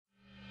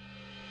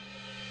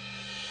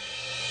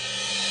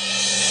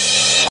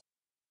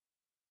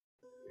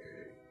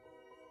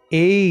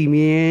Hey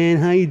man,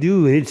 how you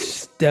doing? It's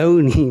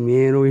Stony,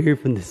 man, over here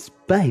from the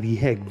Spidey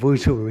Heck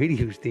voiceover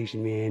radio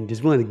station, man.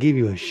 Just wanted to give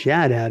you a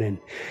shout out and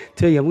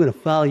tell you I'm gonna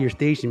follow your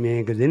station,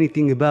 man, because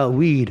anything about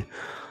weed,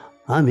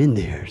 I'm in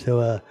there.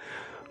 So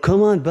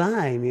come on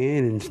by,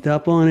 man, and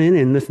stop on in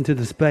and listen to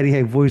the Spidey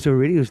Heck voiceover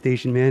radio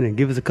station, man, and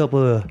give us a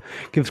couple of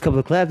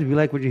claps if you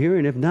like what you're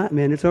hearing. If not,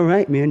 man, it's all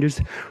right, man.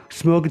 Just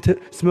smoke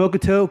a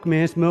toke,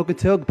 man. Smoke a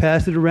toke,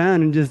 pass it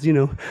around, and just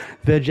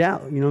veg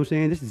out. You know what I'm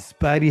saying? This is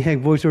Spidey Heck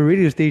voiceover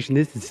radio station.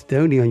 This is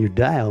Stony on your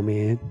dial,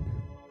 man.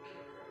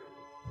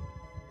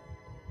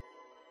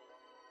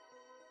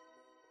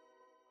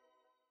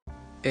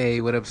 Hey,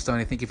 what up,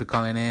 Stoney? Thank you for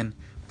calling in.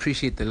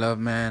 Appreciate the love,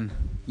 man.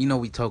 You know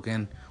we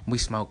token, we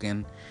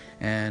smoking,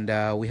 and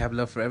we have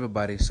love for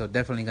everybody. So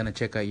definitely gonna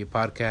check out your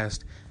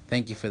podcast.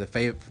 Thank you for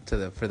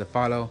the for the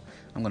follow.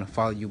 I'm gonna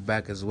follow you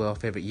back as well.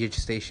 Favorite year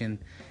station,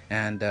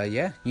 and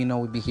yeah, we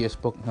be here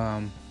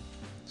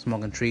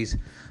smoking trees.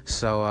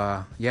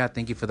 So yeah,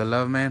 thank you for the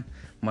love, man.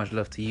 Much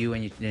love to you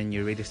and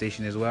your radio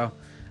station as well.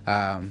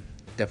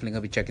 Definitely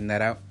gonna be checking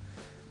that out.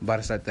 About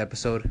to start the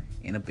episode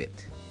in a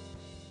bit.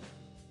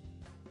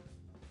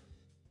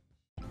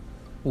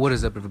 What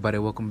is up, everybody?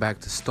 Welcome back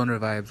to Stoner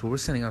Vibes, where we're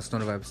sending out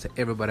Stoner Vibes to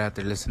everybody out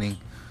there listening.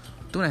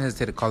 Do not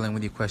hesitate to call in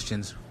with your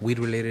questions,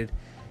 weed-related,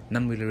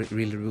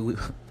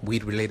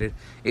 weed related.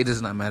 It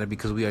does not matter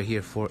because we are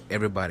here for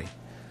everybody.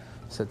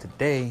 So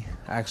today,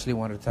 I actually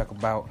wanted to talk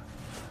about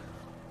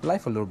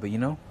life a little bit,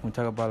 When we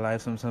talk about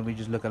life, sometimes we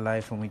just look at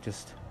life and we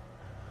just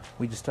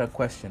start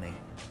questioning.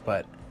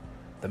 But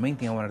the main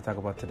thing I wanted to talk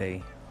about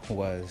today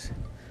was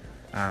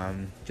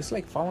just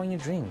like following your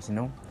dreams,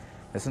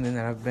 That's something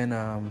that I've been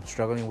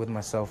struggling with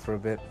myself for a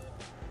bit.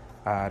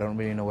 I don't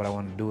really know what I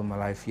want to do in my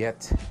life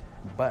yet,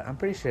 but I'm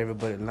pretty sure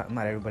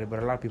not everybody,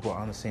 but a lot of people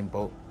are on the same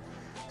boat.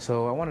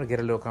 So I wanted to get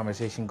a little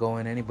conversation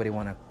going. Anybody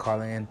want to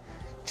call in,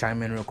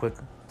 chime in real quick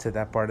to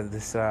that part of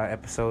this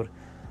episode?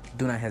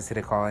 Do not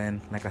hesitate to call in,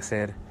 like I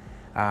said.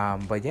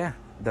 But yeah,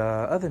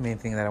 the other main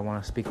thing that I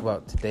want to speak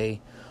about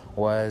today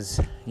was,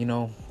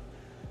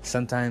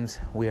 sometimes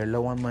we are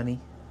low on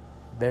money,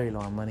 very low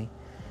on money.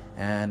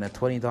 And a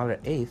 $20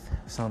 eighth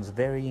sounds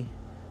very,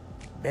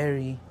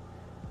 very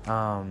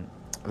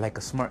like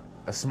a smart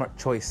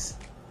choice,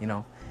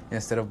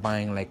 instead of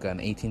buying like an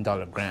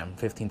 $18 gram,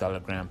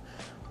 $15 gram.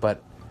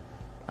 But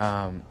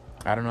I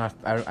don't know.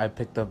 I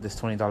picked up this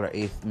 $20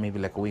 eighth maybe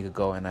like a week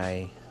ago, and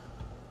I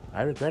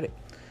regret it.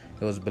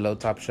 It was below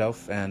top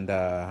shelf, and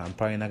I'm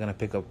probably not gonna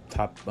pick up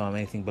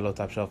anything below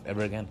top shelf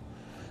ever again.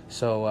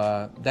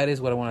 So that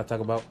is what I want to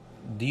talk about.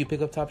 Do you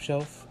pick up top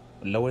shelf,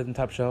 lower than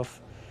top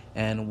shelf?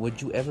 And would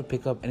you ever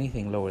pick up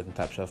anything lower than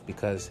top shelf?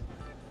 Because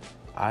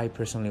I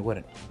personally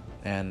wouldn't.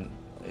 And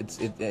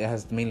it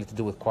has mainly to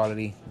do with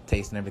quality,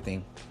 taste, and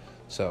everything.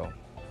 So,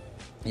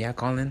 yeah,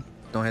 call in.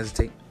 Don't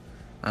hesitate.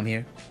 I'm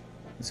here.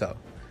 So,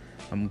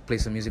 I'm going to play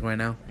some music right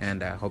now.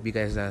 And I hope you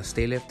guys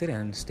stay lifted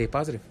and stay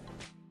positive.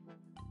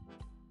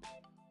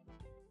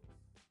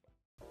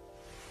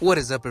 What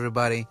is up,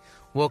 everybody?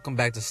 Welcome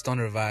back to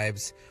Stoner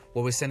Vibes,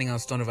 where we're sending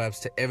out Stoner Vibes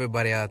to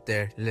everybody out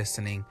there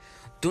listening.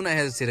 Do not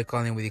hesitate to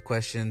call in with your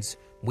questions,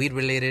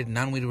 weed-related,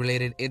 non-weed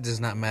related. It does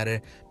not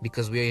matter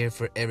because we are here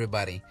for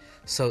everybody.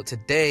 So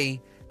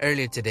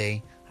earlier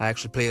today, I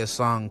actually played a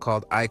song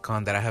called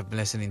Icon that I have been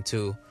listening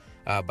to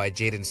by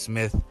Jaden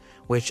Smith,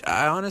 which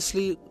I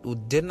honestly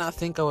did not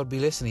think I would be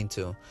listening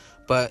to.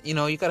 But, you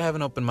got to have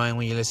an open mind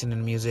when you're listening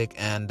to music,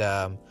 and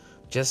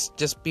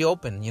just be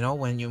open,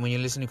 when you're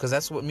listening, because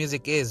that's what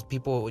music is.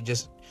 People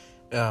just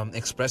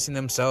expressing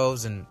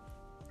themselves and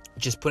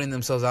just putting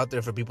themselves out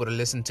there for people to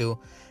listen to,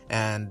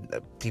 and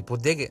people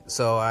dig it.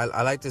 So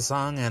I like this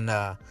song, and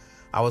I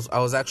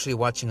was actually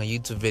watching a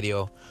YouTube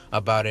video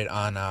about it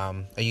on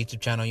a YouTube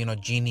channel,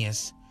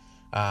 Genius.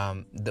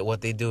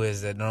 What they do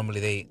is that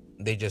normally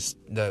they just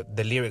the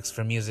lyrics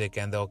for music,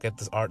 and they'll get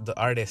the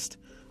artist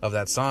of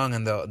that song,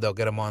 and they'll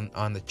get them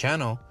on the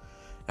channel,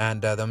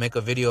 and they'll make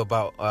a video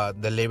about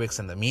the lyrics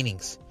and the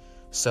meanings.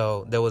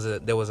 So there was a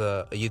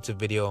YouTube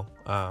video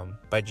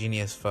by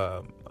Genius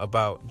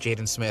about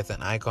Jaden Smith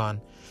and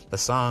Icon, the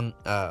song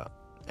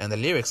and the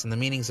lyrics and the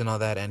meanings and all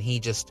that, and he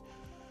just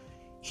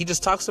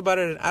talks about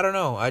it. And I don't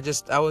know.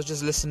 I was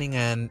just listening,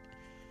 and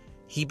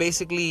he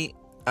basically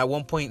at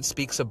one point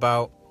speaks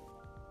about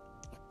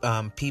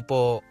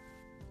people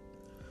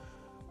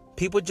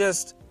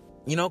just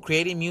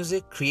creating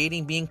music,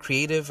 being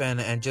creative,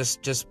 and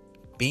just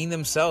being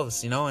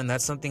themselves, and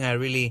that's something I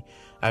really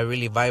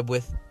vibe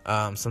with.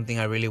 Something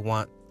I really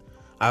want.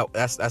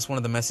 That's one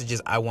of the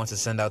messages I want to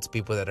send out to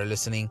people that are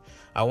listening.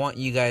 I want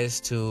you guys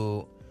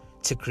to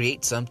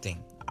create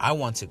something. I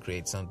want to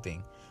create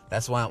something.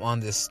 That's why I'm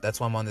on this. That's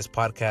why I'm on this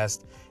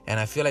podcast. And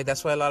I feel like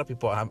that's why a lot of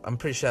people. I'm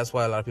pretty sure that's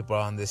why a lot of people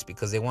are on this,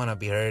 because they want to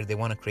be heard. They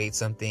want to create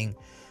something.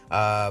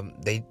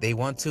 They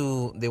want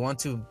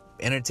to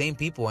entertain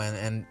people,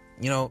 and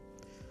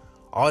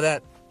all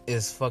that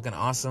is fucking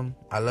awesome.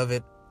 I love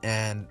it,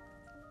 and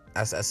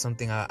that's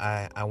something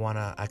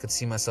I could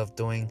see myself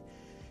doing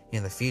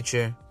in the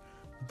future.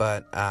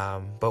 But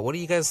what are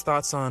you guys'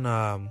 thoughts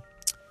on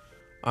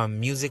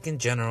music in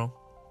general?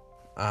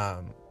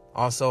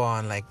 Also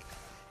on like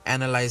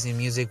analyzing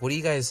music. Do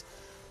you guys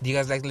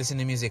like listening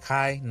to music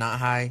high, not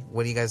high?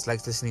 What do you guys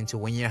like listening to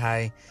when you're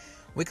high?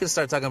 We could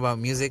start talking about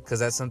music, because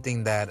that's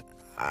something that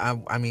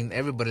I mean,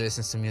 everybody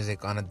listens to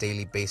music on a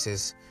daily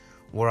basis.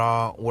 We're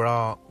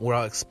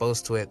all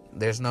exposed to it.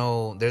 There's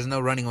no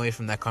running away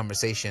from that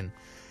conversation,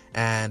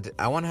 and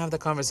I want to have the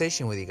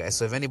conversation with you guys.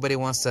 So if anybody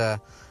wants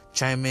to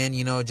chime in,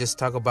 just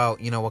talk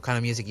about what kind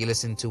of music you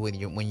listen to when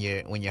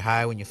you're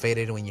high, when you're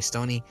faded, when you're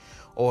stony,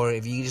 or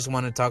if you just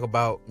want to talk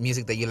about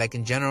music that you like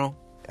in general,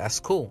 that's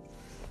cool.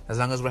 As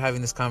long as we're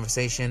having this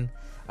conversation,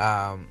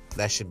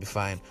 that should be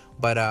fine.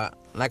 But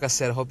like I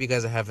said, I hope you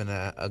guys are having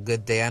a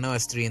good day. I know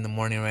it's 3 a.m.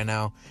 right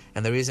now,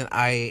 and the reason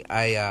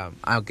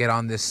I'll get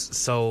on this,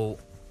 so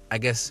I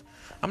guess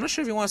I'm not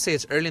sure if you want to say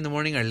it's early in the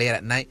morning or late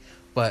at night,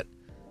 but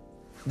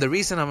the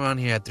reason I'm on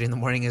here at 3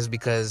 a.m. is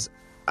because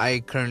I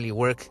currently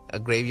work a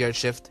graveyard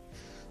shift.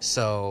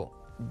 So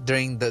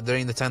during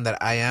the time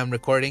that I am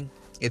recording,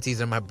 it's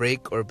either my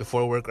break or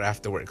before work or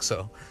after work.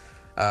 So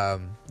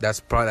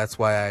that's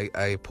why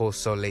I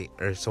post so late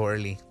or so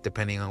early,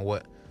 depending on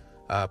what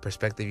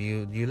perspective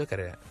you look at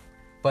it at.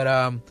 But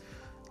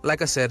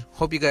like I said,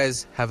 hope you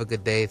guys have a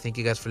good day. Thank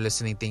you guys for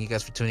listening. Thank you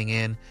guys for tuning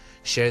in.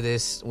 Share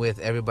this with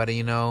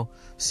everybody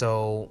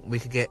so we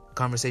could get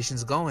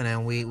conversations going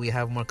and we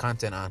have more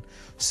content on.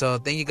 So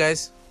thank you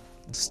guys.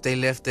 Stay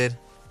lifted,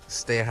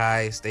 stay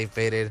high, stay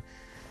faded.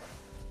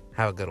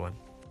 Have a good one.